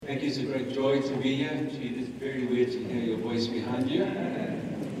is a great joy to be here. It is very weird to hear your voice behind you.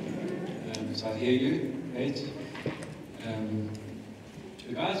 So I hear you, Kate.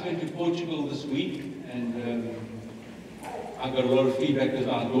 The guys went to Portugal this week, and I got a lot of feedback because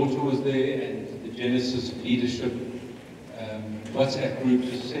our daughter was there, and the Genesis leadership WhatsApp group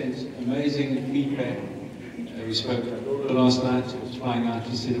just sent amazing feedback. We spoke to our daughter last night. She was flying out.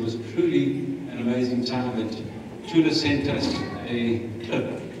 She said it was truly an amazing time. And Chula sent us a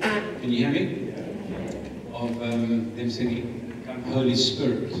clip. Can you hear me? Of them singing "Come Holy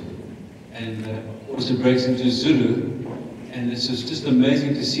Spirit," and also breaks into Zulu. And this was just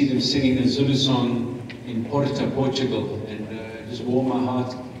amazing to see them singing a Zulu song in Porto, Portugal, and it just warmed my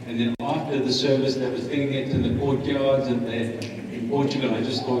heart. And then after the service, they were singing it in the courtyards and in Portugal. I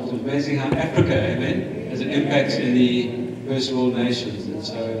just thought it was amazing how Africa, amen, has an impact in the first world nations. And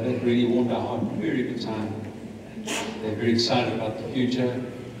so that really warmed our heart. Very good time. And they're very excited about the future.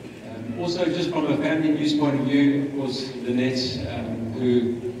 Also, just from a family news point of view, of course, Lynette,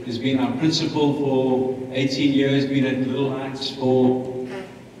 who has been our principal for 18 years, been at Little Heights for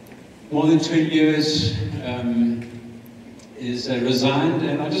more than 20 years, is resigned.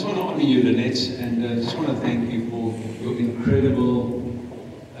 And I just want to honor you, Lynette, and just want to thank you for your incredible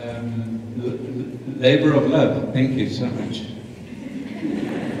labor of love. Thank you so much.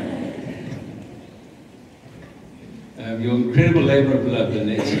 Your incredible labor of love,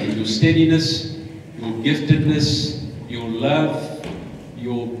 Lynette, and your steadiness, your giftedness, your love,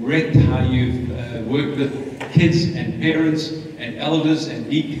 your breadth, how you've worked with kids and parents and elders and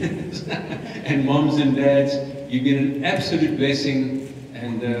deacons and moms and dads. You've been an absolute blessing,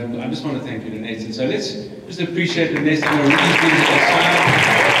 and I just want to thank you, Lynette. And so let's just appreciate Lynette for really being at our side.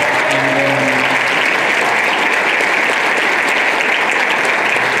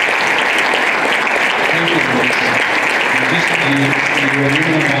 Thank you, Lynette. You're a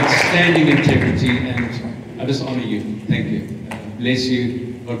woman of outstanding integrity, and I just honor you. Thank you. Bless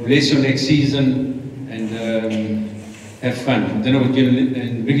you. God bless your next season, and have fun. I don't know what you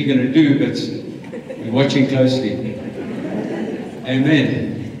and Ricky are going to do, but we're watching closely.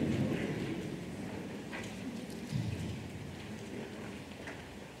 Amen.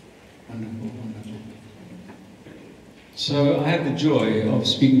 Wonderful, wonderful. So I have the joy of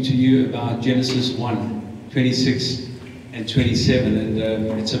speaking to you about Genesis 1:26 and 27,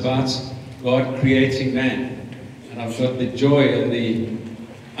 and it's about God creating man. And I've got the joy and the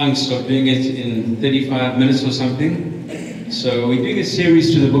angst of doing it in 35 minutes or something. So we're doing a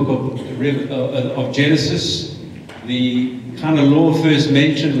series to the book of Genesis. The kind of law first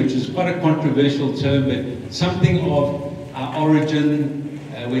mentioned, which is quite a controversial term, but something of our origin.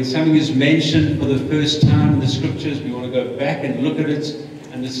 When something is mentioned for the first time in the scriptures, we want to go back and look at it,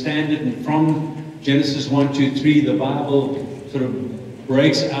 understand it, and from Genesis 1, 2, 3, the Bible sort of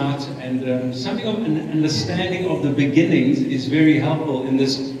breaks out, and something of an understanding of the beginnings is very helpful in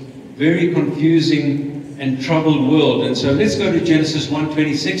this very confusing and troubled world. And so let's go to Genesis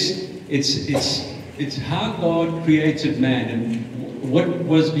 1:26. It's how God created man and what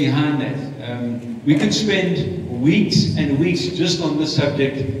was behind that. We could spend weeks and weeks just on this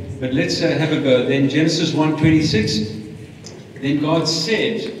subject, but let's have a go. Then Genesis 1:26. Then God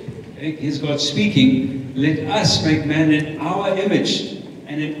said, here's God speaking, "Let us make man in our image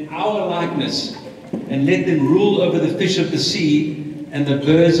and in our likeness, and let them rule over the fish of the sea and the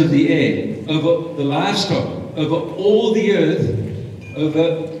birds of the air, over the livestock, over all the earth,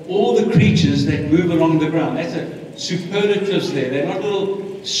 over all the creatures that move along the ground." That's a superlatives there. They're not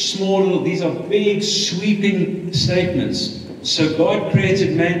small, these are big, sweeping statements. So God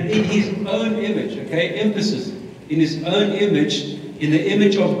created man in his own image, okay? Emphasis, in his own image. In the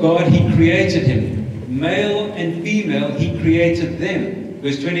image of God, he created him. Male and female, he created them.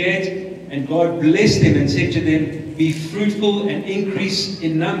 Verse 28, "And God blessed them and said to them, be fruitful and increase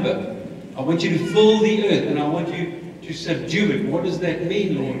in number. I want you to fill the earth, and I want you to subdue it." What does that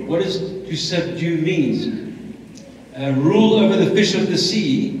mean, Lord? What does to subdue means? Rule over the fish of the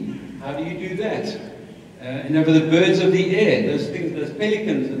sea. How do you do that? And over the birds of the air, those things, those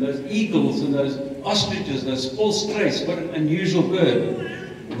pelicans and those eagles and those ostriches, those false strays. What an unusual bird.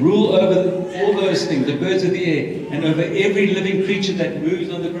 Rule over all those things, the birds of the air, and over every living creature that moves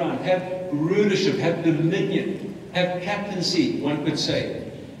on the ground. Have rulership, have dominion, have captaincy, one could say.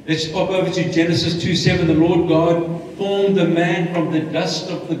 Let's pop over to Genesis 2:7. "The Lord God formed the man from the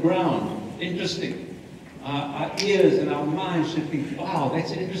dust of the ground." Interesting. Our ears and our minds should think, wow,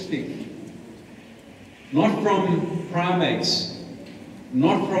 that's interesting. Not from primates,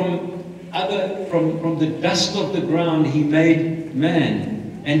 not from the dust of the ground, he made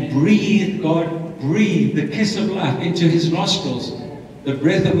man, and breathed, God breathed the kiss of life into his nostrils, the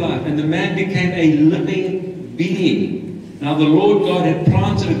breath of life, and the man became a living being. Now the Lord God had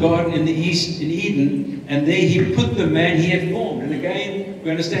planted a garden in the east in Eden, and there he put the man he had formed. And again,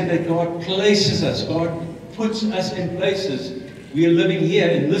 we understand that God places us. God puts us in places. We are living here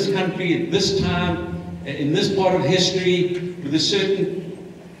in this country at this time, in this part of history, with a certain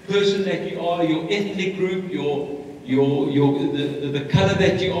person that you are, your ethnic group, the color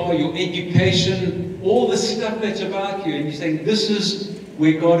that you are, your education, all the stuff that's about you. And you're saying, this is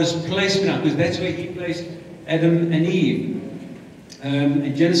where God has placed me now, because that's where he placed Adam and Eve.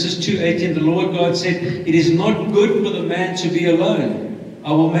 In Genesis 2:18, the Lord God said, "It is not good for the man to be alone.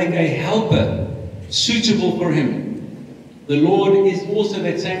 I will make a helper suitable for him." The Lord is also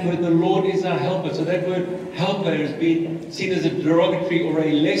that same word, the Lord is our helper. So that word helper has been seen as a derogatory or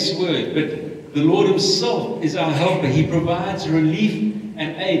a less word, but the Lord himself is our helper. He provides relief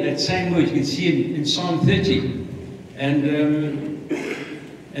and aid, that same word. You can see it in Psalm 30.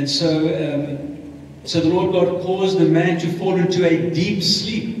 So the Lord God caused the man to fall into a deep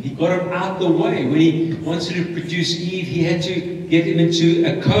sleep. He got him out the way. When he wanted to produce Eve, he had to get him into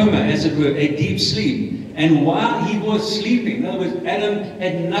a coma, as it were, a deep sleep. And while he was sleeping, in other words, Adam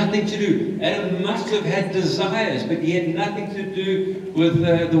had nothing to do. Adam must have had desires, but he had nothing to do with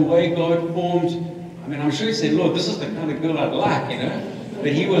the way God formed. I mean, I'm sure he said, "Lord, this is the kind of girl I'd like,"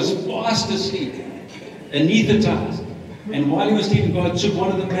 But he was fast asleep, anesthetized. And while he was sleeping, God took one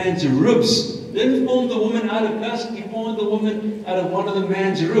of the man's ribs. Didn't form the woman out of dust. He formed the woman out of one of the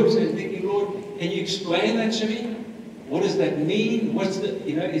man's ribs. And thinking, "Lord, can you explain that to me? What does that mean? What's the,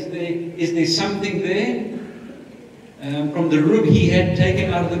 is there something there?" From the rib he had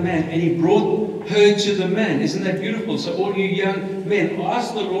taken out of the man, and he brought her to the man. Isn't that beautiful? So all you young men,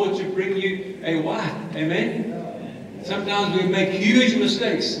 ask the Lord to bring you a wife. Amen? Sometimes we make huge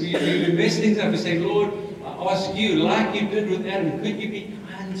mistakes. We mess things up and say, "Lord, I ask you, like you did with Adam, could you be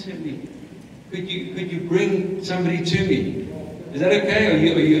kind to me? Could you bring somebody to me?" Is that okay? Are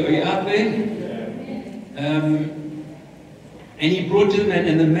you out there? And he brought to the man,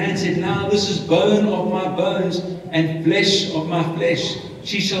 and the man said, "Now this is bone of my bones and flesh of my flesh.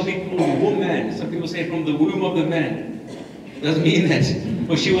 She shall be called woman." Some people say from the womb of the man. It doesn't mean that.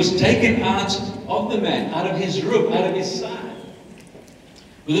 For she was taken out of the man, out of his rib, out of his side.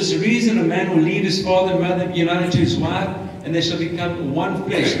 For this reason, a man will leave his father and mother, be united to his wife, and they shall become one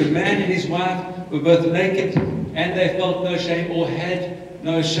flesh. The man and his wife were both naked, and they felt no shame, or had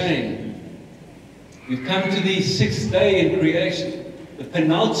no shame. We've come to the sixth day in creation, the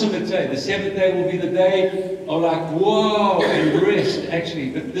penultimate day. The seventh day will be the day of like, whoa, and rest, actually.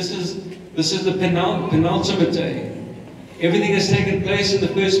 But this is the penultimate day. Everything has taken place in the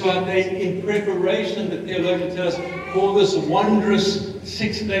first 5 days in preparation, the theologians tell us, for this wondrous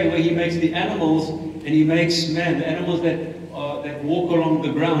sixth day where he makes the animals and he makes man, the animals that walk along the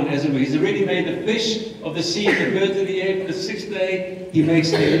ground, as it were. He's already made the fish of the sea, the birds of the air. For the sixth day, he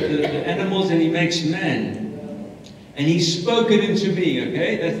makes the animals and he makes man. And he spoke it into being,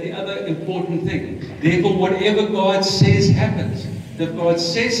 okay? That's the other important thing. Therefore, whatever God says happens. If God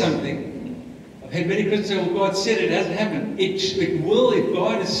says something, I've had many Christians say, "Well, God said it hasn't happened." It will, if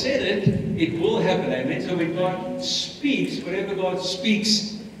God has said it, it will happen, amen? So when God speaks, whatever God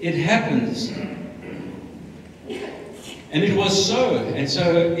speaks, it happens. And it was so. And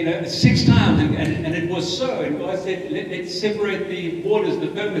so, 6 times, and it was so. And God said, let's separate the waters, the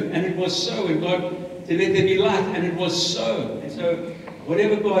firmament. And it was so. And God said, "Let there be light." And it was so. And so,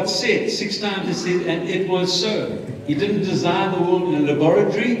 whatever God said, 6 times it said, and it was so. He didn't design the world in a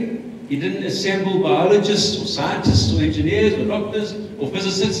laboratory. He didn't assemble biologists or scientists or engineers or doctors or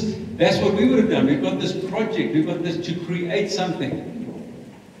physicists. That's what we would have done. We've got this project. We've got this to create something.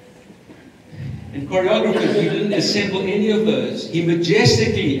 And choreographers, he didn't assemble any of those. He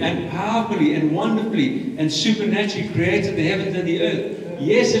majestically and powerfully and wonderfully and supernaturally created the heavens and the earth.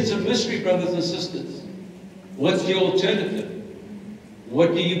 Yes, it's a mystery, brothers and sisters. What's the alternative?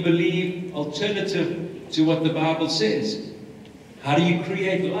 What do you believe alternative to what the Bible says? How do you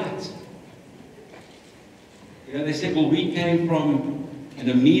create light? They said, well, we came from an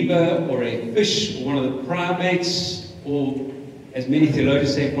amoeba or a fish or one of the primates, or as many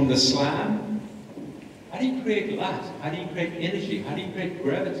theologians say, from the slime. How do you create light? How do you create energy? How do you create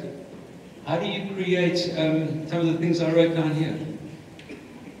gravity? How do you create some of the things I wrote down here?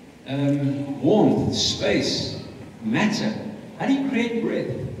 Warmth, space, matter. How do you create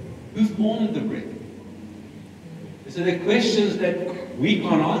breath? Who formed the breath? So there are questions that we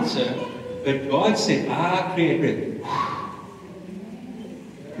can't answer, but God said, "I create breath."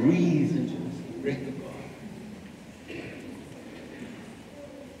 Breathe into us, the breath of God.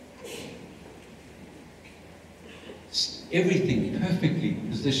 Everything perfectly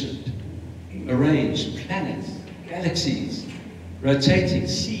positioned, arranged, planets, galaxies, rotating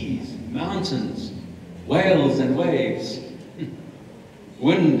seas, mountains, whales and waves,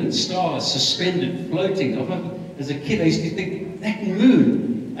 wind and stars suspended, floating. As a kid, I used to think, that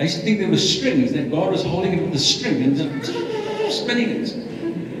moon, I used to think there were strings, that God was holding it with a string and just spinning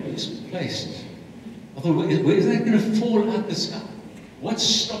it. Just placed. I thought, where is that going to fall out the sky? What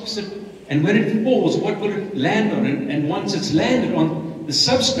stops it? And when it falls, what will it land on? And once it's landed on the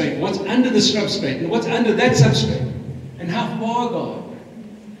substrate, what's under the substrate? And what's under that substrate? And how far, God?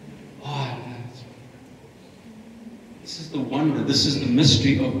 Oh, this is the wonder. This is the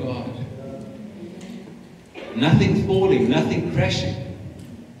mystery of God. Nothing falling, nothing crashing,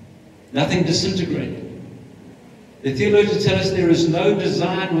 nothing disintegrating. The theologians tell us there is no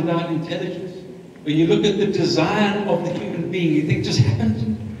design without intelligence. When you look at the design of the human being, you think it just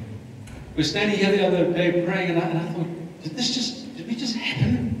happened. We're standing here the other day praying, and I thought, did we just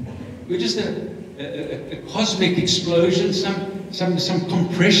happen? We're just a cosmic explosion, some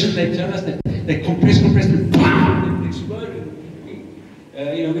compression. They tell us that they compress, and BAM! It exploded.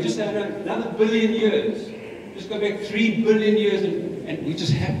 We just had another billion years. Just go back 3 billion years, and we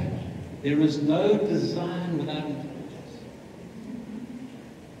just happened. There is no design without intelligence.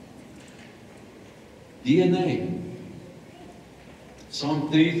 DNA.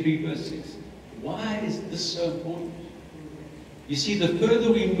 Psalm 33, verse 6. Why is this so important? You see, the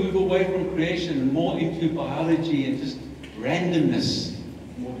further we move away from creation and more into biology and just randomness,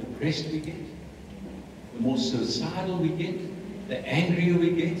 the more depressed we get, the more suicidal we get, the angrier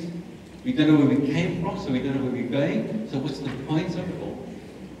we get. We don't know where we came from, so we don't know where we're going. So what's the point of it all?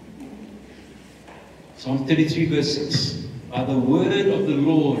 Psalm 33, verse 6. By the word of the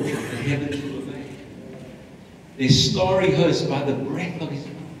Lord, the heavens will obey. Their starry host by the breath of his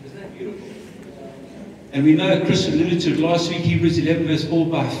mouth. Isn't that beautiful? And we know, Chris alluded to it last week, Hebrews 11, verse 4,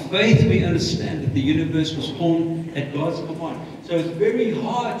 by faith we understand that the universe was formed at God's command. So it's very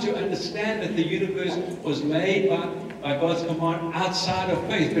hard to understand that the universe was made by God's command outside of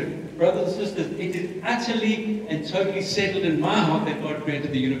faith. But brothers and sisters, it is utterly and totally settled in my heart that God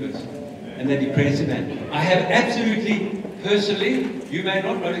created the universe and that he created man. I have absolutely, personally, you may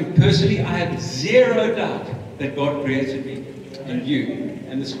not know, personally, I have zero doubt that God created me and you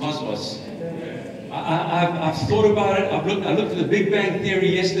and this cosmos. I've thought about it. I looked at the Big Bang Theory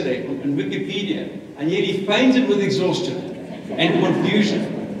yesterday on Wikipedia, and yet he fainted with exhaustion and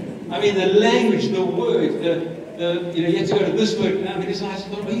confusion. I mean, the language, the words, you have to go to this word. I mean, his eyes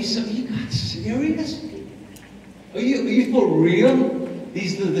thought, are you guys serious? Are you for real?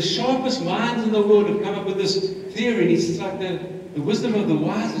 The sharpest minds in the world have come up with this theory, and it's like the wisdom of the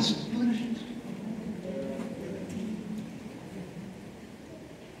wise is foolishness.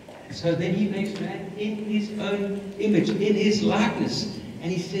 So then he makes man in his own image, in his likeness,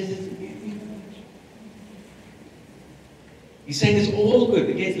 and he says it's every image. He's saying it's all good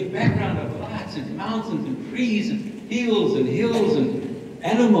against the background of lights and mountains and trees and fields and hills and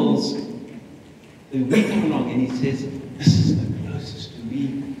animals. Then we come along and he says, this is the closest to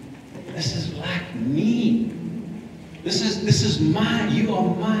me. This is like me. This is mine. You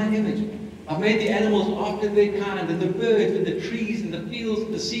are my image. I've made the animals after their kind, and the birds, and the trees, and the fields,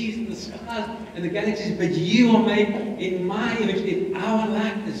 and the seas, and the skies, and the galaxies. But you are made in my image, in our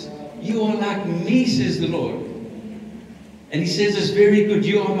likeness. You are like me, says the Lord. And he says it's very good.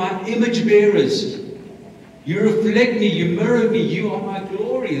 You are my image bearers. You reflect me, you mirror me, you are my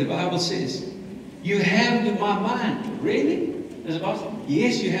glory, the Bible says. You have my mind. Really? As the Bible says,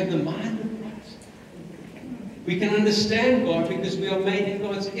 yes, you have the mind of Christ. We can understand God because we are made in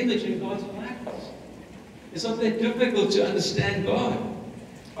God's image and God's likeness. It's not that difficult to understand God.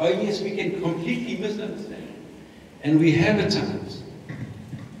 Oh yes, we can completely misunderstand. And we have at times.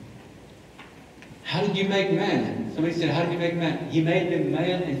 How did you make man? Somebody said, how did you make man? He made them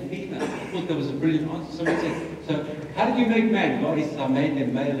male and female. I thought that was a brilliant answer. Somebody said, so how did you make man? God, he said, I made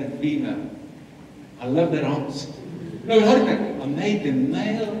them male and female. I love that answer. No, how did you make them? I made them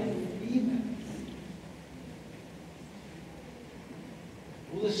male and female.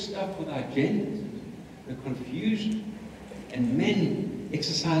 All this stuff with our genders, the confusion, and men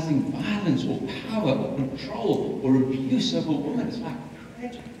exercising violence or power or control or abuse over women. It's like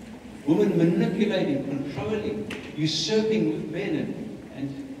tragic. Women manipulating, controlling, usurping with men,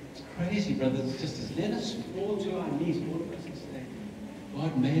 and it's crazy, brothers and sisters. Let us fall to our knees, all of us, and say,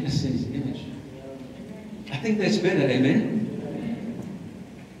 God made us in his image. I think that's better, amen?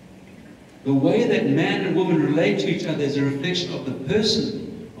 The way that man and woman relate to each other is a reflection of the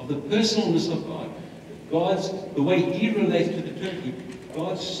person, of the personalness of God. The way he relates to the Trinity,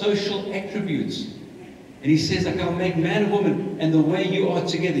 God's social attributes. And he says, like, I'll make man and woman, and the way you are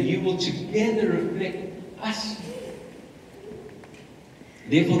together, you will together reflect us.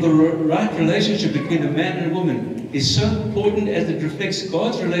 Therefore, the right relationship between a man and a woman is so important as it reflects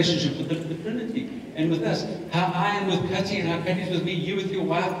God's relationship with the Trinity and with us. How I am with Kati and how Kati is with me, you with your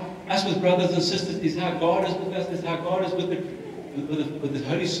wife, us with brothers and sisters, is how God is with us, is how God is with the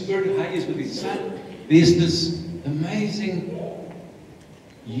Holy Spirit, how He is with His Son. There's this amazing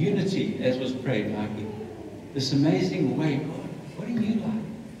unity, as was prayed, Mikey. This amazing way. God, what are you like?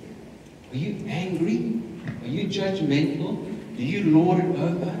 Are you angry? Are you judgmental? Do you lord it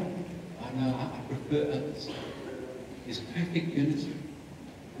over? Oh no, I prefer others. There's perfect unity.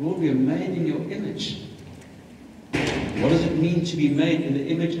 Lord, we are made in your image. What does it mean to be made in the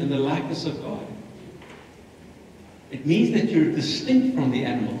image and the likeness of God? It means that you're distinct from the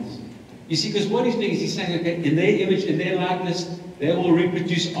animals. You see, because what he's doing is he's saying, okay, in their image, in their likeness, they will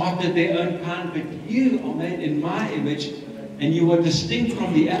reproduce after their own kind, but you are made in my image, and you are distinct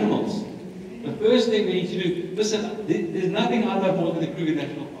from the animals. The first thing we need to do, listen, there's nothing I love more than the Kruger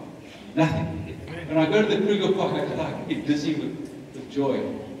National Park. Nothing. When I go to the Kruger Park, I get dizzy with joy.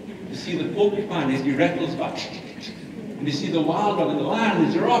 You see the porcupine as he rattles back. And you see the wild dog and the lion and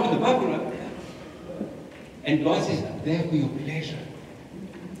the giraffe and the buffalo. And God says, they're for your pleasure.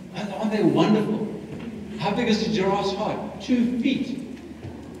 Aren't they wonderful? How big is the giraffe's heart? 2 feet.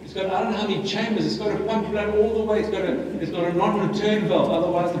 It's got, I don't know how many chambers. It's got to pump blood all the way. It's got a non-return valve.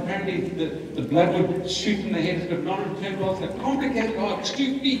 Otherwise, apparently, the blood would shoot in the head. It's got non-return valves. It's a complicated heart. It's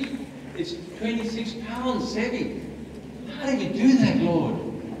 2 feet. It's 26 pounds heavy. How do you do that, Lord?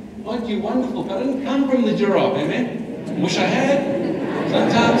 Aren't you wonderful? But I didn't come from the giraffe, amen? Wish I had.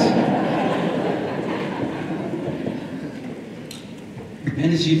 Sometimes.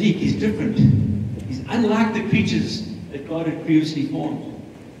 Man is unique. He's different. He's unlike the creatures that God had previously formed.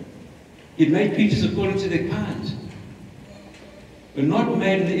 He had made creatures according to their kind. We're not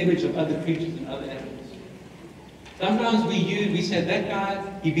made in the image of other creatures and other animals. Sometimes we say, that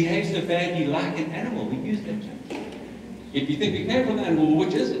guy, he behaves so badly like an animal. We use that term. If you think we came from an animal, well,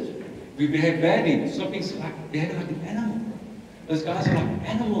 which is it? We behave badly. Stop being behaving like an animal. Those guys are like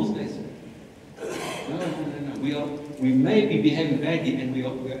animals, they say. No. We may be behaving badly, and we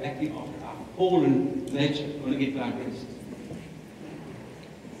are acting after our fallen nature. We want to get digressed.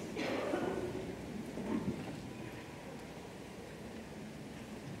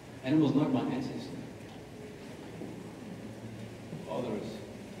 Animal's not my ancestor. Father is.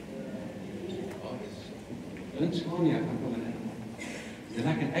 Don't tell me I come from an animal. Then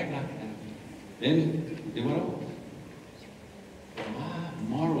I can act like an animal. Then do what I want.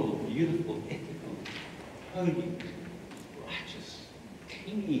 Moral, beautiful, ethical, holy, righteous,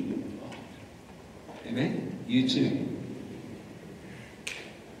 clean God. Amen? You too.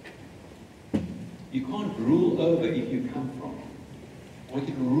 You can't rule over if you come from. I want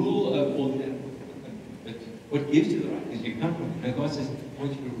you to rule over all that. But what gives you the right is you come from. And God says, I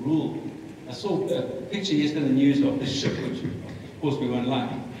want you to rule. I saw a picture yesterday in the news of this ship, which of course we won't like.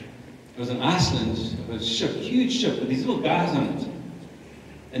 It was in Iceland, a ship, huge ship, with these little guys on it.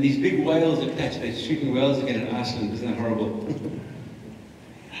 And these big whales attached. They're shooting whales again in Iceland. Isn't that horrible?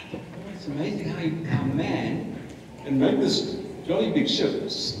 It's amazing how man can make this jolly big ship.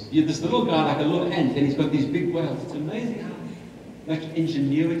 You're this little guy like a little ant, and he's got these big whales. It's amazing how much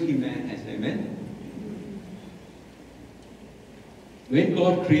ingenuity man has. Amen? When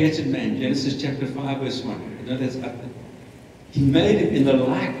God created man, Genesis chapter 5, verse 1, I know that's up there. He made him in the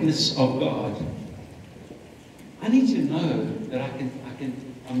likeness of God. I need to know that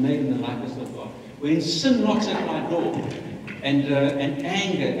I'm made in the likeness of God. When sin knocks at my door, and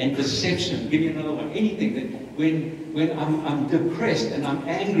anger and deception, give me another one, anything that when I'm depressed and I'm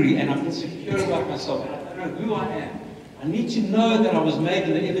angry and I'm insecure about myself and I don't know who I am, I need to know that I was made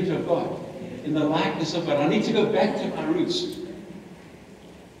in the image of God, in the likeness of God. I need to go back to my roots.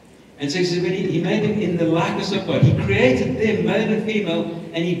 And so he says, when he made them in the likeness of God, he created them, male and female,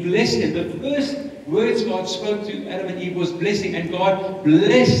 and he blessed them. The first words God spoke to Adam and Eve was blessing, and God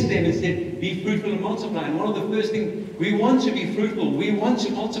blessed them and said, be fruitful and multiply. And one of the first things, we want to be fruitful, we want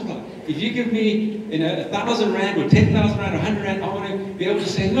to multiply. If you give me 1,000 rand or 10,000 rand or 100 rand, I want to be able to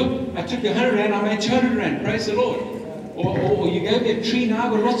say, look, I took your 100 rand, I made 200 rand, praise the Lord. Or you gave me a tree, now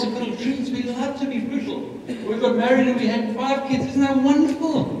I've got lots of little trees, we love to be fruitful. We got married and we had 5 kids, isn't that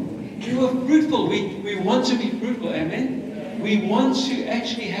wonderful? We were fruitful, we want to be fruitful, amen? We want to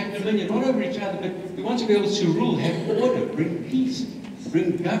actually have dominion, not over each other, but we want to be able to rule, have order, bring peace,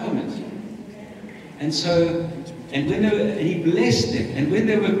 bring government. And so, and he blessed them, and when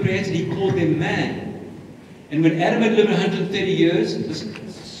they were created, he called them man. And when Adam had lived 130 years, this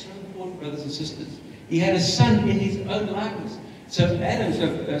is so important, brothers and sisters, He had a son in his own likeness. So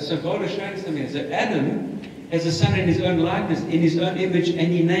Adam, so God was showing something. So Adam has a son in his own likeness, in his own image,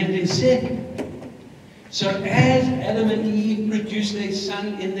 and he named him Seth. So as Adam and Eve produced their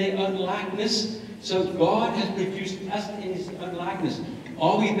son in their own likeness, so God has produced us in his own likeness.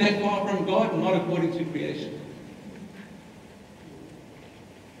 Are we that far from God? Not according to creation.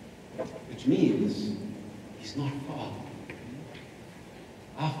 Which means he's not far.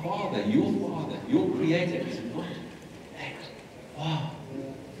 Our Father, your Creator is not that far.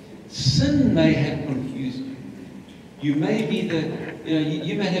 Sin may have confused you. You may be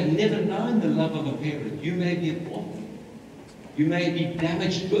you may have never known the love of a parent. You may be an orphan. You may be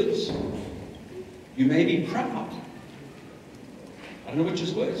damaged goods. You may be proud. I don't know which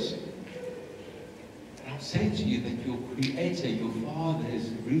is worse. But I'm saying to you that your Creator, your Father, is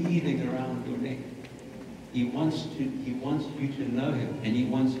breathing around your neck. He wants you to know Him, and He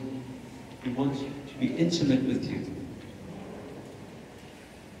wants to be intimate with you.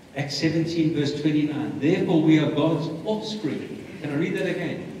 Acts 17, verse 29. Therefore we are God's offspring. Can I read that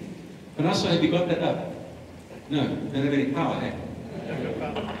again? Vanessa, have you got that up? No, don't have any power, eh?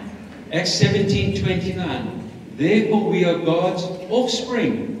 Acts 17, 29. Therefore we are God's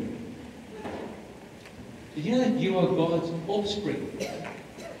offspring. Did you know that you are God's offspring?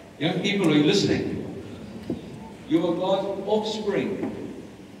 Young people, are you listening? You are God's offspring.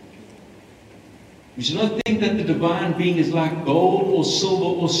 You should not think that the divine being is like gold or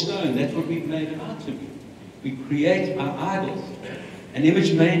silver or stone. That's what we've made it out to be. We create our idols. An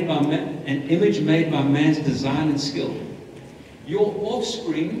image made by man's design and skill. Your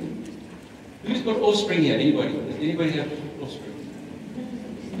offspring. Who's got offspring here? Anybody? Does anybody have offspring?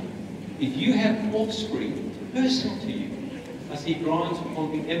 If you have offspring, personal to you. I see Grant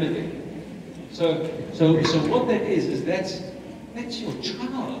holding Emma there. So what that is that's your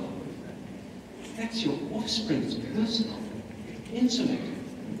child. That's your offspring. It's personal. It's intimate.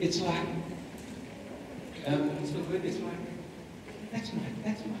 It's like, what's the word? It's like, that's my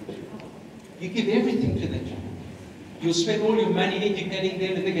child. You give everything to that child. You'll spend all your money educating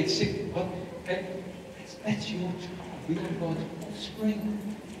them and they get sick. That's your child. We are God's offspring.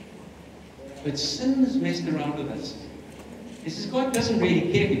 But sin has messed around with us. This is God doesn't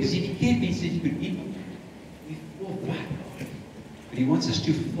really care, because if He cared, He said He could eat. We fall back. But He wants us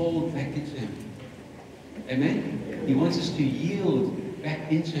to fold back into Him. Amen? He wants us to yield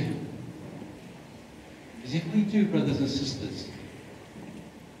back into Him. Because if we do, brothers and sisters,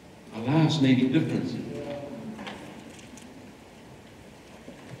 our lives may be different.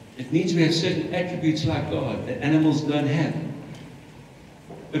 It means we have certain attributes like God that animals don't have.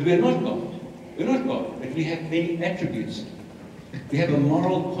 But we're not God. We're not God, but we have many attributes. We have a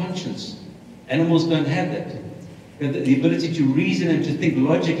moral conscience. Animals don't have that. They have the ability to reason and to think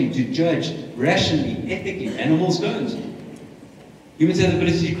logically, to judge rationally, ethically. Animals don't. Humans have the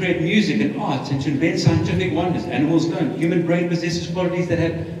ability to create music and art and to invent scientific wonders. Animals don't. Human brain possesses qualities that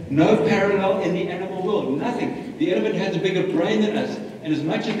have no parallel in the animal world. Nothing. The elephant has a bigger brain than us. And as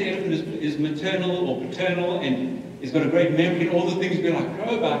much as the elephant is maternal or paternal and has got a great memory and all the things we like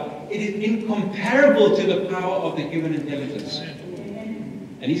crow about, it is incomparable to the power of the human intelligence.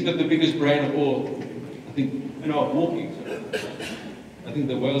 And he's got the biggest brain of all, I think, walking. So I think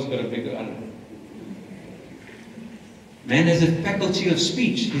the whale's got a bigger, I don't know. Man has a faculty of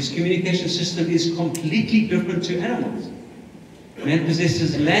speech. His communication system is completely different to animals. Man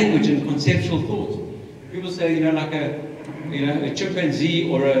possesses language and conceptual thought. People say, like a chimpanzee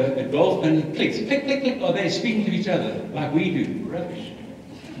or a dolphin clicks, click, click, click. Are they speaking to each other like we do? Rubbish.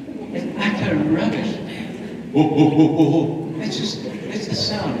 It's utter rubbish. Oh, oh, oh, oh, oh. That's a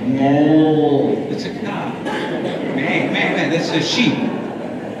sound. Oh, it's a cow. Man, that's a sheep.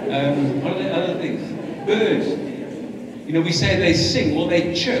 What are the other things? Birds. We say they sing or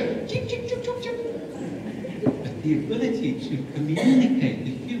they chirp. Chip, chip, chip, chip, chip. But the ability to communicate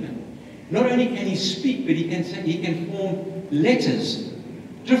the human. Not only can he speak, but he can form letters,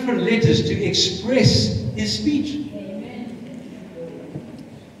 different letters to express his speech.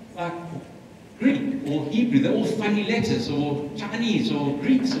 Like Greek or Hebrew, they're all funny letters, or Chinese or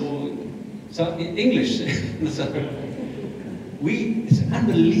Greeks or English. It's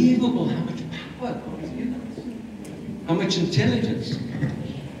unbelievable how much power God has given us, how much intelligence.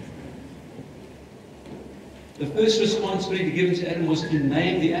 The first responsibility given to Adam was to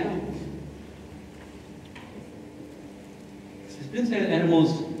name the animals. It didn't say to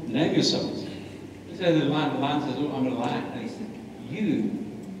animals, name yourselves. It didn't say the lion says, oh, I'm a lion. And he said, you.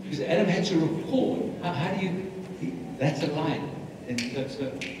 Because Adam had to record. How do you, that's a lion. And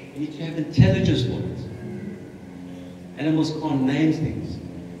so you need to have intelligence for it. Animals can't name things.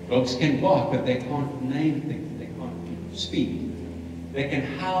 Dogs can bark, but they can't name things. They can't speak. They can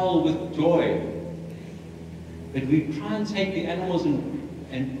howl with joy. But we try and take the animals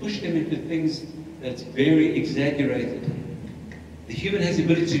and push them into things that's very exaggerated. The human has the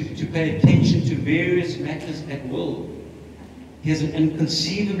ability to pay attention to various matters at will. He has an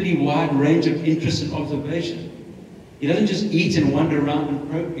inconceivably wide range of interests and observation. He doesn't just eat and wander around and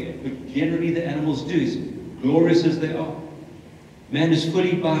procreate, but generally the animals do, as glorious as they are. Man is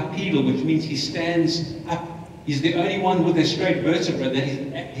fully bipedal, which means he stands up. He's the only one with a straight vertebra that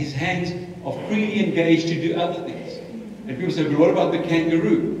his hands are freely engaged to do other things. And people say, but what about the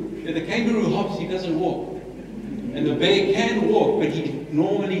kangaroo? Yeah, the kangaroo hops, he doesn't walk. And the bear can walk, but he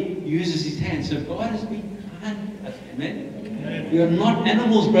normally uses his hands. So God has been kind to us. Amen? We are not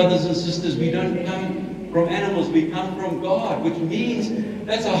animals, brothers and sisters. We don't come from animals. We come from God, which means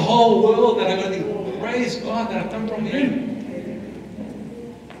that's a whole world that I'm going to think, praise God that I come from Him.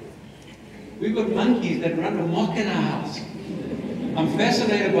 We've got monkeys that run amok in our house. I'm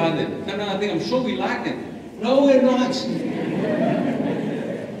fascinated by them. Sometimes I think, I'm sure we like them. No, we're not.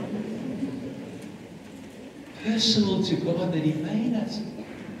 Personal to God that He made us.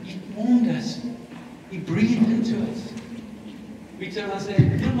 He formed us. He breathed into us. We turn around and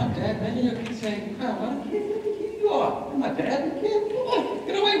say, you're my dad. Imagine your kid saying, oh, what a kid you are. You're my dad.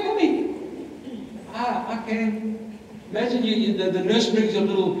 Get away from me. I can. Imagine the nurse brings your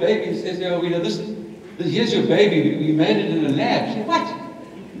little baby and says, oh, you know, here's your baby. We made it in a lab. She said, what?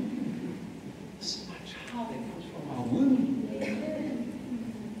 This is my child that comes from our womb.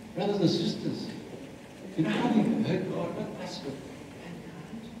 Brothers and sisters, you know how we've heard God with us with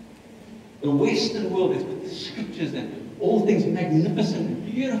mankind? The Western world is with the scriptures and all things magnificent,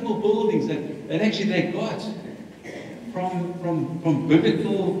 beautiful buildings that actually they got from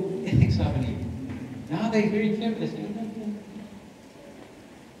biblical ethics, I believe. Now they're very clever. They say,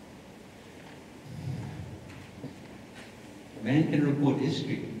 man can record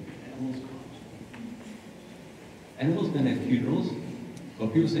history. Animals can't. Animals don't have funerals. Well,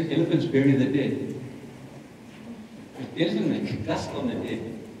 people say elephants bury the dead. Elephants make dust on the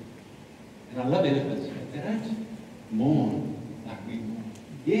dead. And I love elephants, but they don't mourn like we mourn.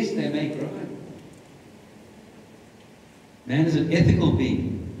 Yes, they may groan. Man is an ethical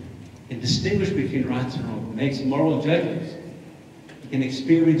being. He can distinguish between right and wrong. Makes moral judgments. He can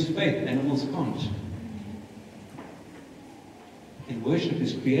experience faith. Animals can't. And worship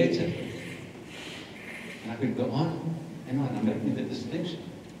His Creator. And I could go on and on. I'm making the distinction.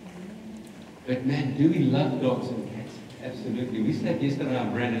 But man, do we love dogs and cats? Absolutely. We sat yesterday on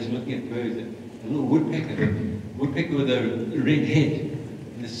our verandas looking at birds, a little woodpecker with a red head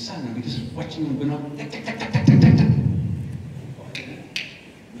in the sun, and we're just watching them go on. Tick, tick, tick, tick, tick, tick, tick, tick.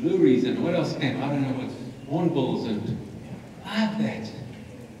 Lories and what else came? I don't know what. Hornbills and love that.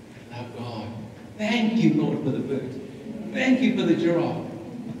 Love God. Thank you, Lord, for the birds. Thank you for the giraffe.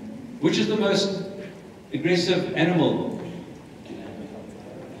 Which is the most aggressive animal?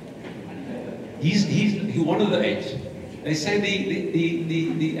 He's one of the 8. They say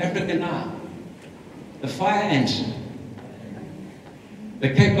the African owl, the fire ant, the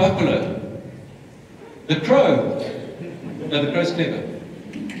Cape buffalo, the crow. No, the crow's clever.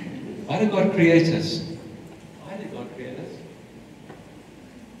 Why did God create us? Why did God create us?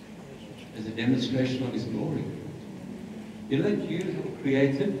 As a demonstration of His glory. You know that you were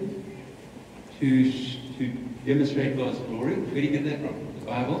created to demonstrate God's glory. Where do you get that from? The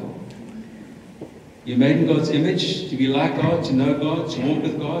Bible. You're made in God's image, to be like God, to know God, to walk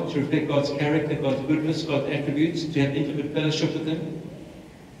with God, to reflect God's character, God's goodness, God's attributes, to have intimate fellowship with Him,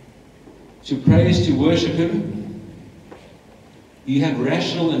 to praise, to worship Him. You have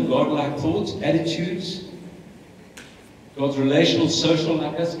rational and godlike thoughts, attitudes. God's relational, social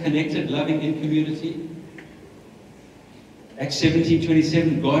like us, connected, loving in community. Acts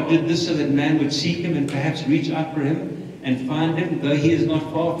 17:27, God did this so that man would seek Him and perhaps reach out for Him and find Him, though He is not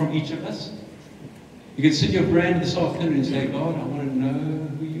far from each of us. You can sit your brain this afternoon and say, God, I want to know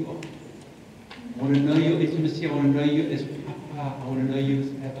who You are. I want to know Your intimacy. I want to know You as Papa. I want to know You as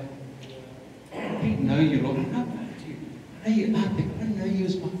Papa. I don't know You, Lord. How about You? I know You out there. I don't know You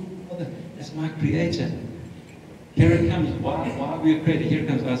as my Father, as my Creator. Here it comes. Why we are created? Here it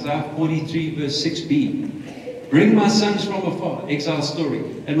comes. Isaiah 43, verse 6b. Bring my sons from afar, exile story,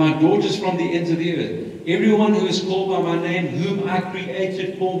 and my daughters from the ends of the earth. Everyone who is called by my name, whom I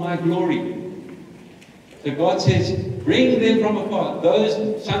created for my glory. So God says, bring them from afar,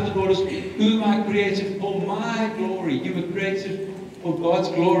 those sons and daughters whom I created for my glory. You were created for God's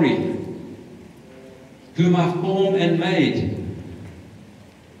glory. Whom I formed and made.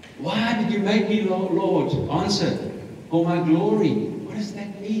 Why did You make me, Lord? Answer, for my glory. What does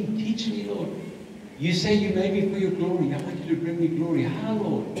that mean? Teach me, Lord. You say you made me for your glory. I want you to bring me glory. How,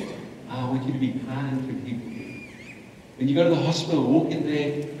 Lord? I want you to be kind to people. When you go to the hospital, walk in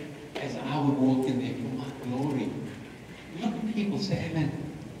there as I would walk in there for my glory. Look at people, say, hey man,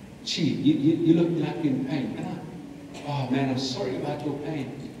 gee, you look like you're in pain. Can I? Oh man, I'm sorry about your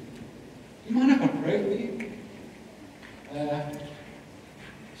pain. You mind if I pray for you?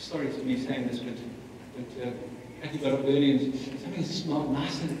 Sorry to be saying this, but Kathy got up early and something smelled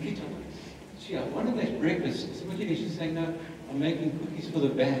nice in the kitchen. Gee, I wonder if that's breakfast. So what she's saying, no, I'm making cookies for the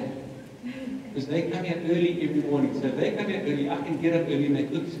band. Because they come here early every morning. So if they come here early, I can get up early and make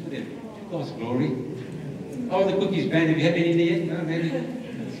cookies for them. To God's glory. Oh, the cookies band, have you had any yet? No, maybe.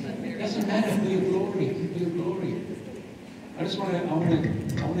 It doesn't matter, for your glory, for your glory. I just want to go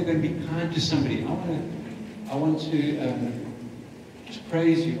and be kind to somebody. I want to just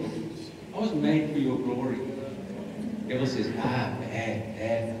praise you. I was made for your glory. The devil says,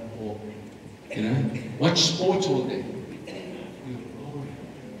 bad, or, watch sports all day. For your glory.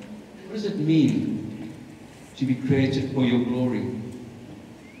 What does it mean to be created for your glory?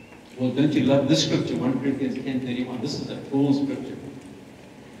 Well, don't you love this scripture, 1 Corinthians 10:31? This is a full scripture.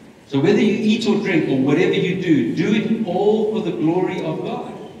 So whether you eat or drink or whatever you do it all for the glory of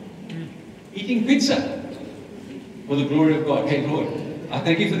God. Eating pizza for the glory of God. Hey, Lord, I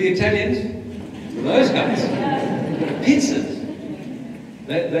thank you for the Italians, for those guys. Pizzas.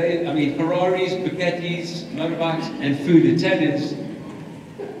 I mean, Ferraris, Bugattis, motorbikes, and food. Italians,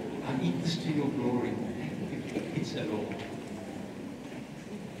 I eat this to your glory. Pizza, Lord.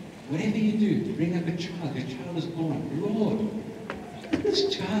 Whatever you do, bring up a child. Your child is born. Lord,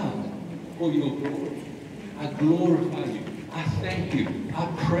 this child for your glory. I glorify you. I thank you. I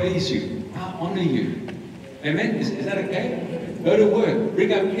praise you. I honor you. Amen? Is that okay? Go to work.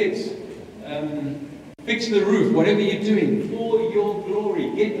 Bring up kids. Fix the roof. Whatever you're doing for your glory.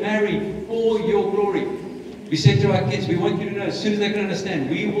 Get married for your glory. We said to our kids, we want you to know, as soon as they can understand,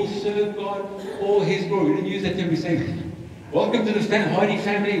 we will serve God for His glory. We didn't use that term. We say, welcome to the Hardy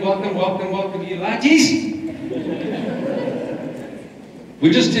family. Welcome, welcome, welcome. You lighties.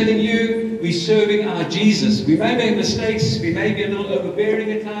 We're just telling you, we're serving our Jesus. We may make mistakes. We may be a little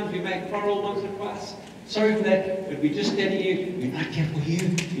overbearing at times. We may quarrel once or twice. Sorry for that, but we're just telling you, we're not here for you.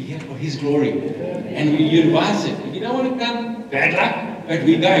 We're here for His glory. And you advise it. If you don't want to come, bad luck, but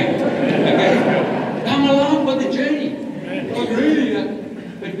we're going. Okay? Come along for the journey. Not really.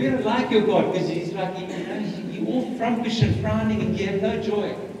 But we don't like your God because He's like, you're all frumpish and frowning and you have no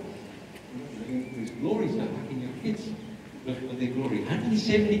joy. His glory is like in your kids. Look for their glory.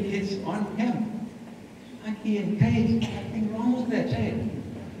 170 kids on camp. Mikey and Kate, nothing wrong with that, eh?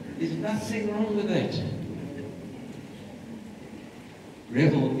 There's nothing wrong with that.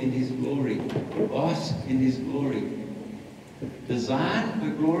 Revel in His glory. Bask in His glory. Design for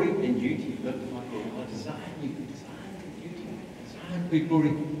glory and duty. Look at my glory. I'll design you. Design for duty. Design for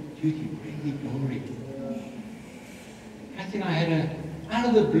glory. Duty. Bring me glory. Kathy and I had out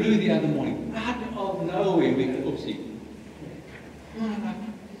of the blue the other morning. Out of nowhere. We had oopsie.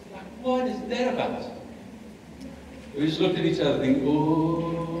 Like, what is that about? We just looked at each other thinking,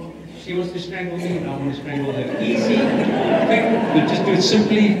 oh, she wants to strangle me and I want to strangle her. Easy, quick, we'll just do it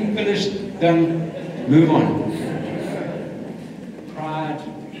simply, finished, done, move on. Pride.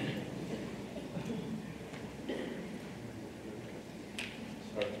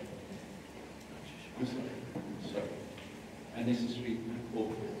 Sorry. I'm sorry. Unnecessary.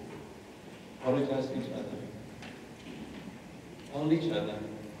 Apologize to each other. Hold each other.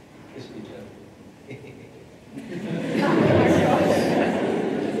 Kiss each other.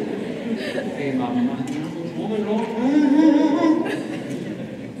 Hey, Mama. Woman, Lord.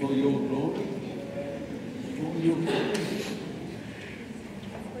 For your glory. For your glory.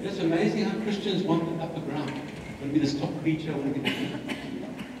 It's amazing how Christians want the upper ground. I want to be this top preacher. I want to be the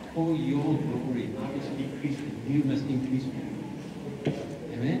for your glory. I must decrease and you must increase.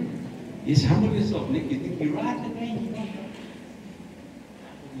 Amen? Yes, humble yourself, Nick. You think you're right again? You're not.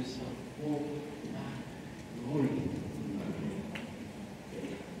 Yourself for my glory.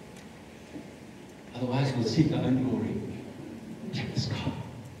 Otherwise, we'll seek our own glory. Check this car.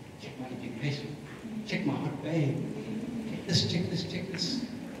 Check my education. Check my hot babe. Check this, check this, check this.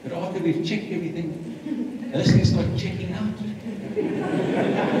 But after we've checked everything, those things start checking out.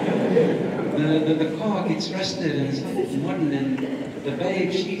 The car gets rusted and it's not modern, and the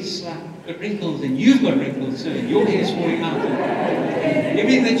babe, she's like got wrinkles, and you've got wrinkles, so your hair's falling out.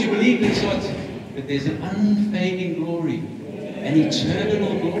 Everything that you believe in starts, but there's an unfading glory, an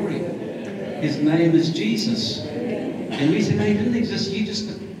eternal glory. His name is Jesus. And we say, no, He didn't exist, you're just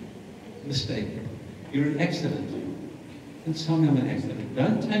a mistake. You're an accident. Don't tell me I'm an accident.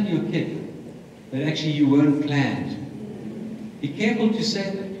 Don't tell your kid that actually you weren't planned. Be careful to say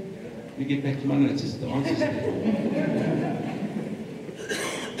that. Let me get back to my notes. The answer's there.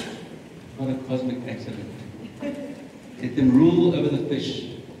 Not a cosmic accident. Let them rule over the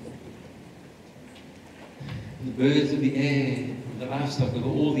fish, the birds of the air, the livestock, over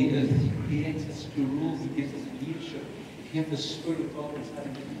all the earth. He creates us to rule. He gives us leadership. If you have the Spirit of God inside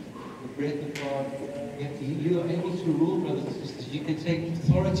of you, the breath of God, you are able to rule, brothers and sisters. You can take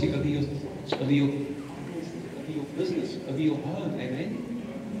authority over your business, over your home.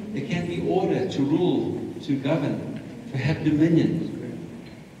 Amen. There can be order to rule, to govern, to have dominion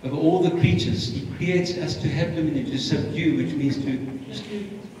over all the creatures. He creates us to have dominion, to subdue, which means to just to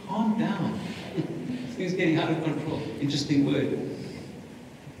calm down. Things getting out of control. Interesting word.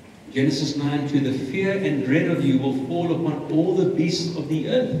 Genesis 9:2, the fear and dread of you will fall upon all the beasts of the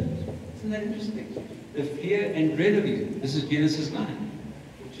earth. Isn't that interesting? The fear and dread of you. This is Genesis 9.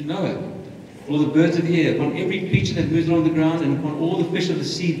 To Noah. All the birds of the air, upon every creature that moves along the ground, and upon all the fish of the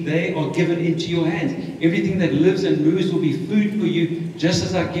sea, they are given into your hands. Everything that lives and moves will be food for you, just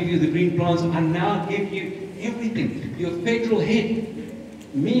as I give you the green plants. I now give you everything. Your federal head.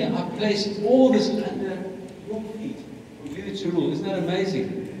 Me, I placed all this under your feet for you to rule. Isn't that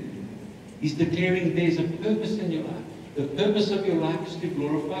amazing? He's declaring there's a purpose in your life. The purpose of your life is to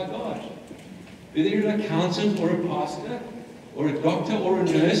glorify God. Whether you're an accountant or a pastor, or a doctor or a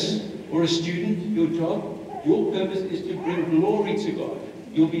nurse, or a student, your job, your purpose is to bring glory to God.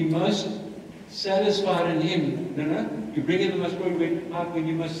 You'll be most satisfied in Him. No. You bring in the most glory when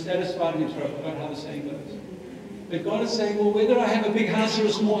you're most satisfied in Him. Sorry, I forgot how the saying goes. But God is saying, well, whether I have a big house or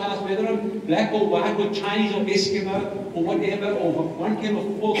a small house, whether I'm black or white or Chinese or Eskimo or whatever, or one kid or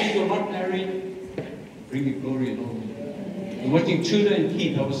 4 kids or not married, bring me glory and honor. And watching Tula and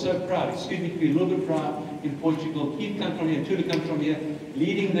Keith, I was so proud. Excuse me to be a little bit proud in Portugal. Keith comes from here, Tula comes from here,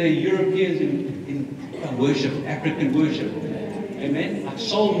 leading the Europeans in worship, African worship. Amen? Like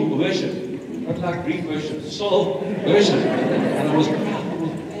soul worship. Not like Greek worship, soul worship. And I was proud.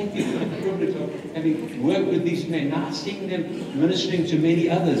 Thank you for the privilege of having worked with these men, now seeing them ministering to many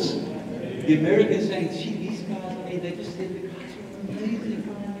others. The Americans saying, gee, these guys, I mean, they just said the guys were amazing.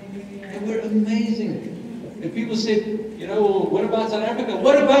 They were amazing. And people said, you know, well, what about South Africa?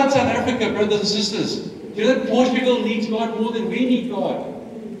 What about South Africa, brothers and sisters? Do you know that Portugal needs God more than we need God?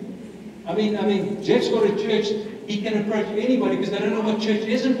 I mean, Jeff's got a church, he can approach anybody because they don't know what church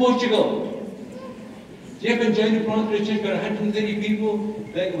is in Portugal. Jeff and Jane who planted a church, got 130 people.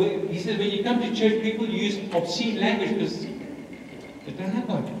 He said, when you come to church, people use obscene language because they don't know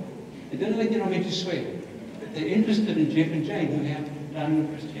God. They don't know that you're not meant to swear. But they're interested in Jeff and Jane who have done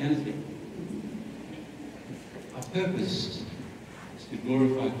Christianity. Our purpose is to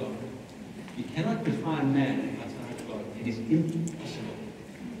glorify God. You cannot define man outside of God. It is impossible.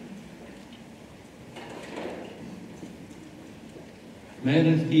 Male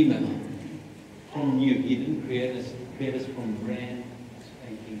and female, from you. He didn't create us from brand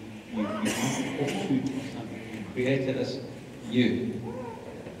spanking new. He didn't offshoot or something. He created us new.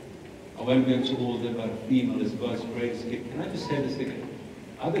 I won't go into all that about female as God's greatest gift. Can I just say this again?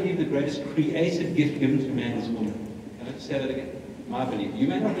 I believe the greatest creative gift given to man is woman. Can I just say that again? My belief. You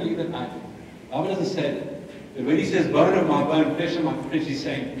may not believe it, I do. The Bible doesn't say that. But when he says bone of my bone, flesh of my flesh, he's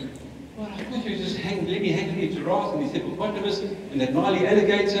saying, well, I thought you just let me hang the giraffe and these hippopotamus and that gnarly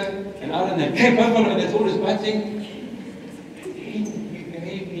alligator and out in that Cape buffalo and that's all his butting. You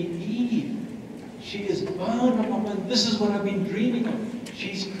gave me Eve. She is bone of my bone. This is what I've been dreaming of.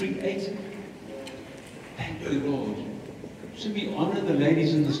 She's created. Thank you, Lord. Should we honor the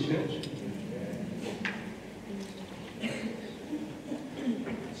ladies in this church?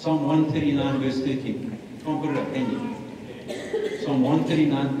 Psalm 139, verse 13. You can't put it up, can you? Psalm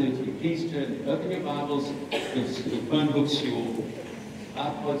 139, 13. Please turn. Open your Bibles, your phone books, your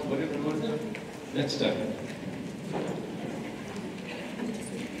iPods, whatever it was. That stuff.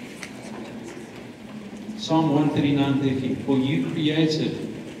 Psalm 139, 13. For you created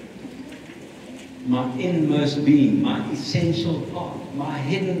my inmost being, my essential part, my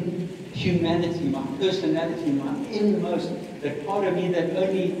hidden humanity, my personality, my inmost, that part of me that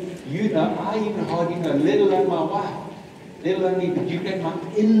only you know, I even hardly know, let alone my wife, let alone me, but you get my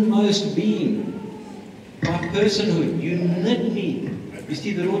inmost being, my personhood. You knit me. You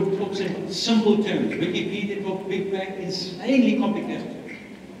see, the Lord talks in simple terms. Wikipedia talks Big Bang, insanely complicated.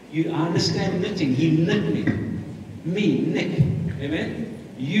 I understand knitting. He knit me. Me, Nick. Amen?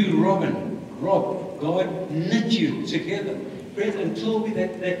 You, Robin. Rob, God knit you together. Friends, until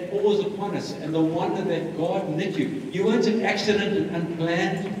that falls upon us and the wonder that God knit you. You weren't an accident and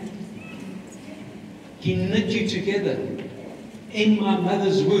unplanned. He knit you together. in my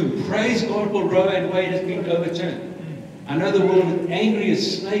mother's womb. Praise God for Roe and Wade has been overturned. I know the world is angry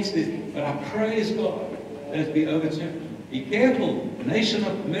as snakes, but I praise God that it's been overturned. Be careful, nation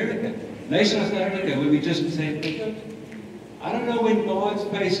of America, nation of South Africa, when we just say, I don't know when God's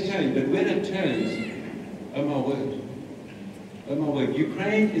face turns, but when it turns, oh my word. Oh my word.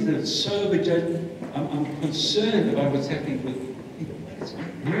 Ukraine is a sober judge. I'm concerned about what's happening with what's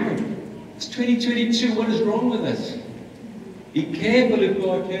going on. It's 2022. What is wrong with us? Be careful if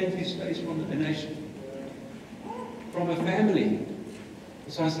God turns his face from a nation, from a family.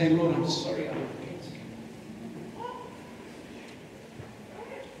 So I say, Lord, I'm sorry, I repent.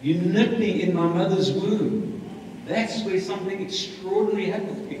 You knit me in my mother's womb. That's where something extraordinary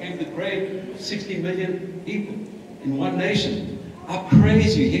happened. It became the grave of 60 million people in one nation. I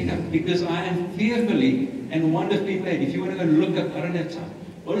praise you, Hiccup, because I am fearfully and wonderfully made. If you want to go look up, I don't have time.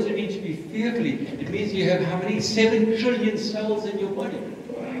 What does it mean to be fearfully? It means you have how many? 7 trillion cells in your body.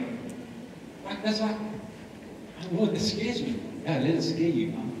 Like, that's like, oh Lord, that scares me. Yeah, let it scare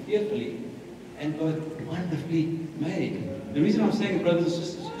you. I'm fearfully and both wonderfully made. The reason I'm saying, brothers and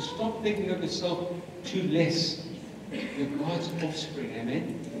sisters, is stop thinking of yourself too less. You're God's offspring,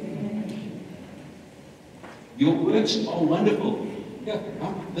 amen? Your works are wonderful. Yeah,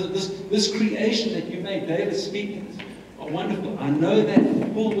 this creation that you made, David speaking, are wonderful. I know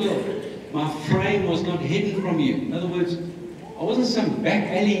that full well. My frame was not hidden from you. In other words, I wasn't some back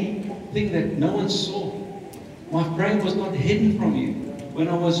alley thing that no one saw. My frame was not hidden from you when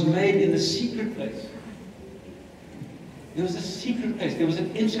I was made in the secret place. There was a secret place. There was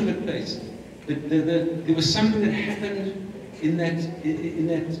an intimate place. There was something that happened in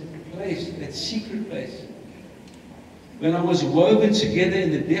that place, that secret place. When I was woven together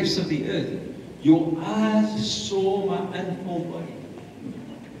in the depths of the earth, your eyes saw my unformed body.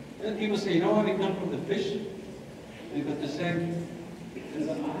 And people say, you know how we come from the fish? We've got the same as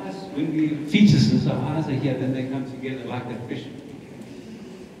the eyes. When we fetuses, our eyes are here, then they come together like the fish.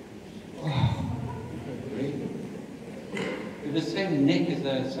 Wow. With the same neck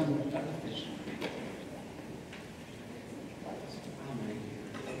as some other fish.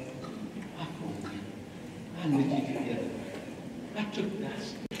 I knit you together. I took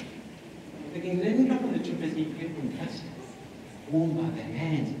dust. Thinking, they didn't come from the chimpanzee, he came from dust. Formed by the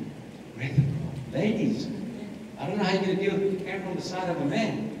hands, breath of God. Ladies, I don't know how you're going to deal with it. It came from the side of a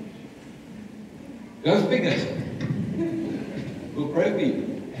man. Go figure. We'll pray for you.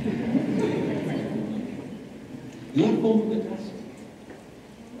 You're formed with dust.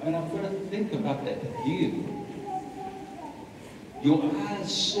 And I've got to think about that. You. Your eyes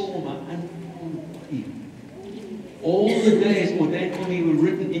saw my unformed body. All the days ordained for me were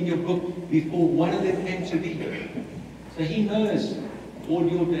written in your book before one of them came to be. So he knows all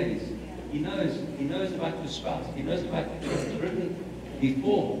your days. He knows about your spouse. He knows about what's written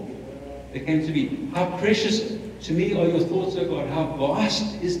before they came to be. How precious to me are your thoughts, O God. How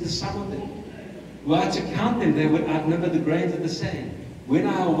vast is the sum of them. Were I to count them, they would outnumber the grains of the sand. When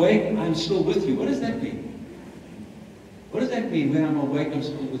I awake, I'm still with you. What does that mean? What does that mean, when I'm awake, I'm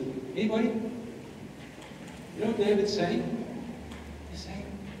still with you? Anybody? You know what David's saying? He's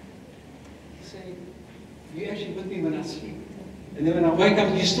saying, you're actually with me when I sleep. And then when I wake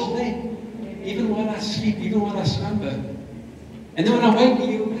up, you're still there. Even while I sleep, even while I slumber. And then when I wake,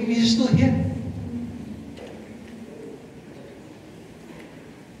 you're still here.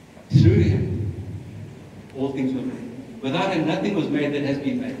 Through him, all things were made. Without him, nothing was made that has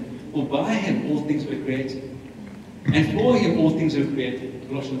been made. For by him, all things were created. And for him, all things were created.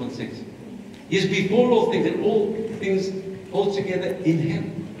 Colossians 1:6. He is before all things, and all things hold together in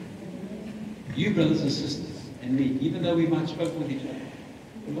him. You, brothers and sisters, and me, even though we might struggle with each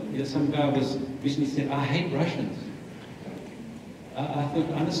other. Some guy was recently said, I hate Russians. I thought,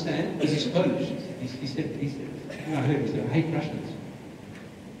 I understand, because he's Polish. He said, I heard, he said, I hate Russians.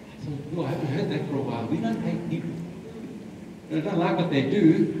 I thought, oh, I haven't heard that for a while. We don't hate people. We don't like what they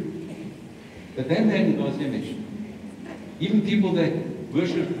do, but they're made in God's image. Even people that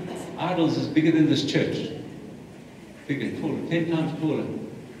worship idols is bigger than this church. Bigger, taller, 10 times taller.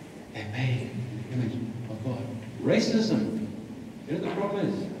 They're made in the image of God. Racism. You know the problem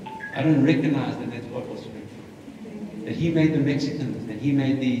is? I don't recognize that that's God's offspring. That he made the Mexicans, that he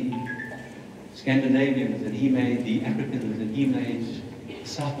made the Scandinavians, that he made the Africans, that he made the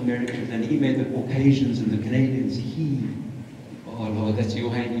South Americans, and he made the Caucasians and the Canadians. Oh Lord, that's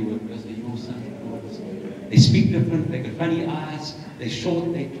your handiwork. Those are your sons and daughters. They speak different, they got funny eyes, they're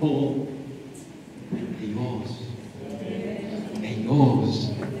short, they're tall. They're yours. They're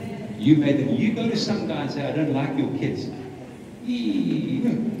yours. You made them. You go to some guy and say, I don't like your kids.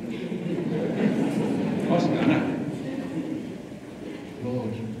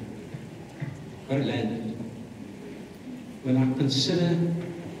 got to land it. When I consider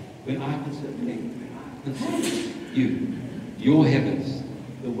you, your heavens,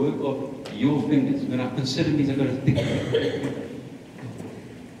 the work of your fingers, when I consider me, I've got to think about it.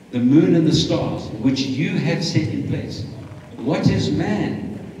 The moon and the stars, which you have set in place. What is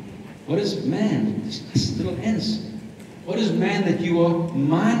man? What is man? This little ants. What is man that you are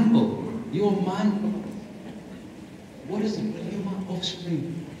mindful? You are mindful. What is it? You're my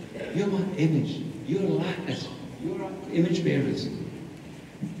offspring. You're my image. You're likeness. You're our image bearers.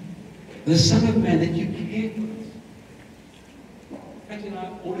 The Son of Man that you care for us. Frankie and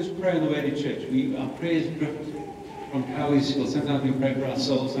I always pray on the way to church. Our prayers drift from how we feel. Sometimes we pray for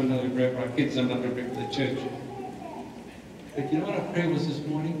ourselves, sometimes we pray for our kids, sometimes we pray for the church. But you know what our prayer was this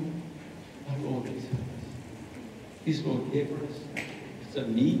morning? Our Lord, please, Lord, care for us. If it's a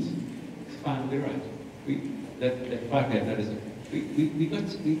need, it's fine, we're right. That part that is it. We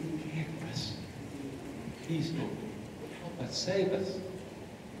care for us. Please, Lord, help us, save us.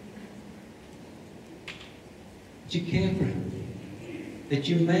 That you care for him. That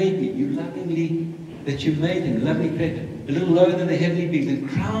you made me, you lovingly, that you made him, lovely creator, a little lower than the heavenly beings, and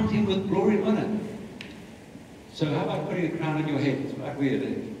crowned him with glory and honor. So how about putting a crown on your head? It's quite weird,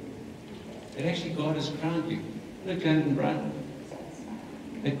 isn't it? That actually God has crowned you. Look, Jonathan Brown.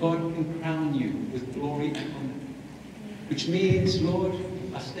 That God can crown you with glory and honor. Which means, Lord,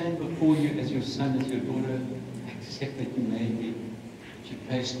 I stand before you as your son, as your daughter. I accept that you made me, that you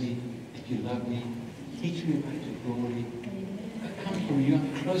placed me, that you love me. Teach me about your glory. I come from you.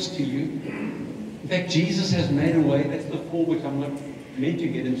 I'm close to you. In fact, Jesus has made a way. That's the fall which I'm not meant to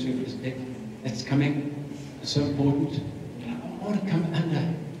get into this text. That's coming. It's so important. I want to come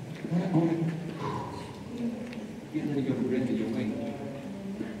under. I want to get under your breath and your wing.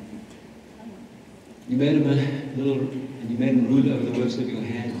 You made him a little, and you made him rule over the works of your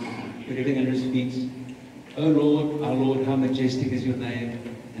hand. Put everything under his feet. Oh Lord, our Lord, how majestic is your name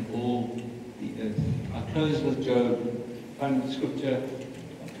in all the earth. I'll close with Job. Fun scripture.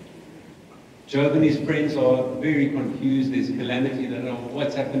 Job and his friends are very confused. There's calamity. They don't know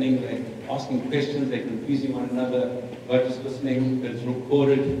what's happening. They're asking questions. They're confusing one another. God is listening, but it's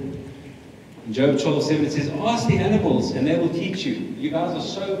recorded. In Job 12:7 it says, ask the animals and they will teach you. You guys are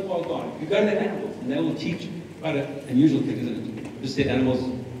so far gone. You go to the animals and they will teach you. Quite an unusual thing, isn't it? Just said animals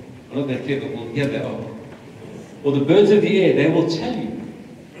are not that clever. Well, here they are. Or the birds of the air, they will tell you.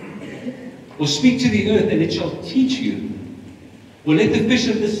 Or speak to the earth and it shall teach you. Or let the fish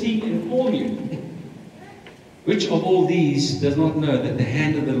of the sea inform you. Which of all these does not know that the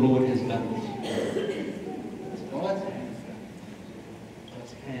hand of the Lord has done this? It's God's hand.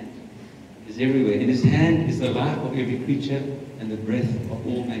 God's hand is everywhere. In his hand is the life of every creature and the breath of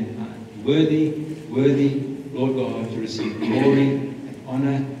all mankind. Worthy, worthy, Lord God, to receive glory and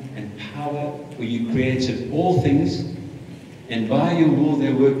honor and power, for you created all things, and by your will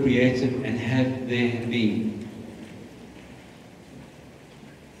they were created and have their being.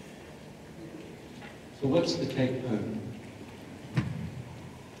 So what's the take home?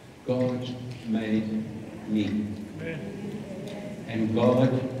 God made me. And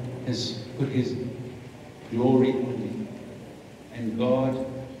God has put his glory on me. And God,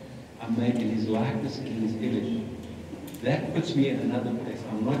 I'm made in his likeness and in his image. That puts me in another place.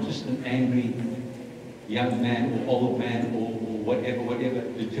 I'm not just an angry young man or old man or whatever,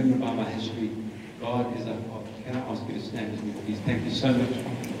 determined by my history. God is our Father. Can I ask you to stand with me, please? Thank you so much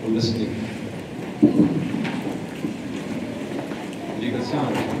for listening. You got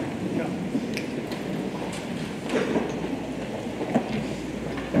sound? Yeah.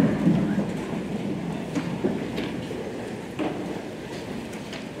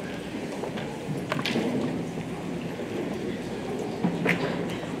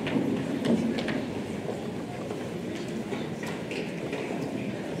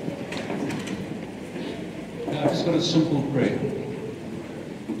 Now, I've just got a simple prayer.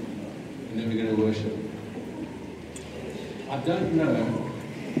 And then we're going to worship. I don't know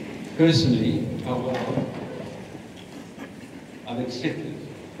personally how well I've accepted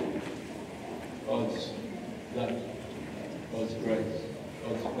God's love, God's grace,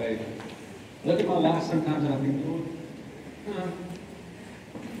 God's favor. I look at my life sometimes and I think, Lord,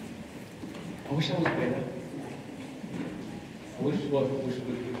 I wish I was better. I wish I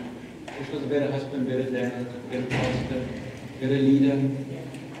was a better husband, better dad, better pastor, better leader,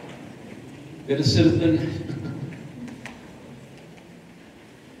 better citizen.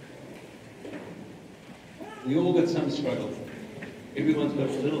 We all got some struggle. Everyone's got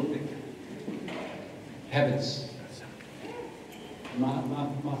a little thing. Habits. My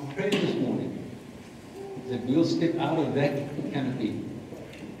prayer this morning is that we'll step out of that canopy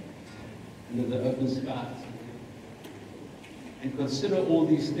under the open skies. And consider all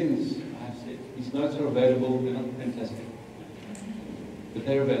these things I've said. These notes are available, they're not fantastic, but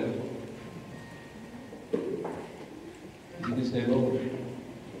they're available. You can say, Lord,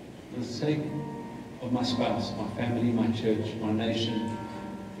 for the sake of my spouse, my family, my church, my nation,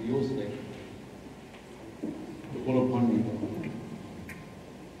 for your sake, call upon me, Lord.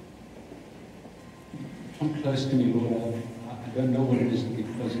 Come close to me, Lord. I don't know what it is to get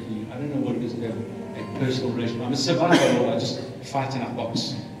close to you. I don't know what it is to have a personal relationship. I'm a survivor, Lord. I just fight in a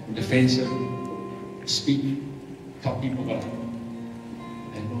box. I'm defensive, speak, tell people about it.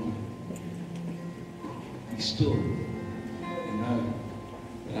 And Lord, be still and know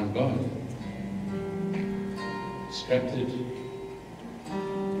that I'm God. Distracted.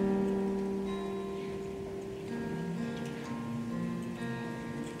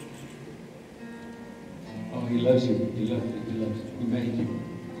 Oh, He loves you. He loves you. He loves you. He made you.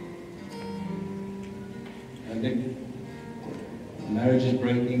 And then marriage is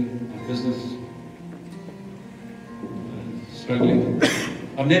breaking, our business struggling.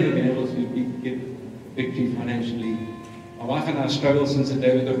 I've never been able to get victory financially. My wife and I struggled since the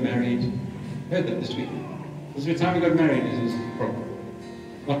day we got married. I heard that this week. Because the time we got married is a problem.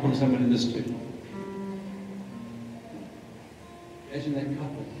 Not from someone in this church. Imagine that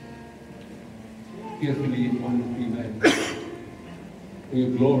couple. Fearfully and wonderfully made. For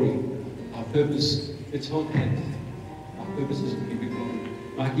your glory, our purpose, let's hold hands. Our purpose is to give you glory.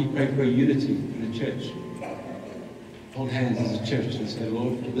 Mikey prayed for unity in the church. Hold hands as a church and say,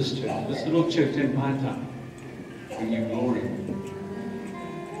 Lord, for this church, this little church in Pinetown, bring you glory.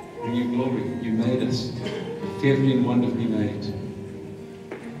 Bring you glory. You made us fearfully and wonderfully made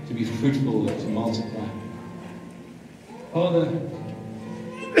to be fruitful and to multiply. Father,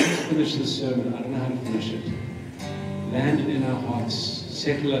 let's finish this sermon. I don't know how to finish it. Land it in our hearts.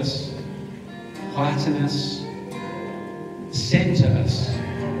 Settle us. Quieten us. Center us.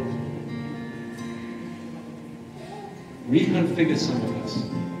 Reconfigure some of us.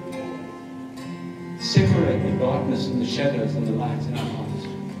 Separate the darkness and the shadows and the light in our hearts.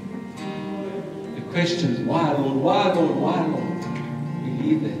 The questions, why Lord, why Lord, why Lord? We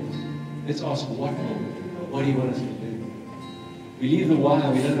leave that. Let's ask, what Lord? What do you want us to do? We leave the why.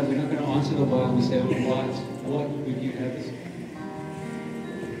 We're not going to answer the why. We say, Lord, what would you have us do?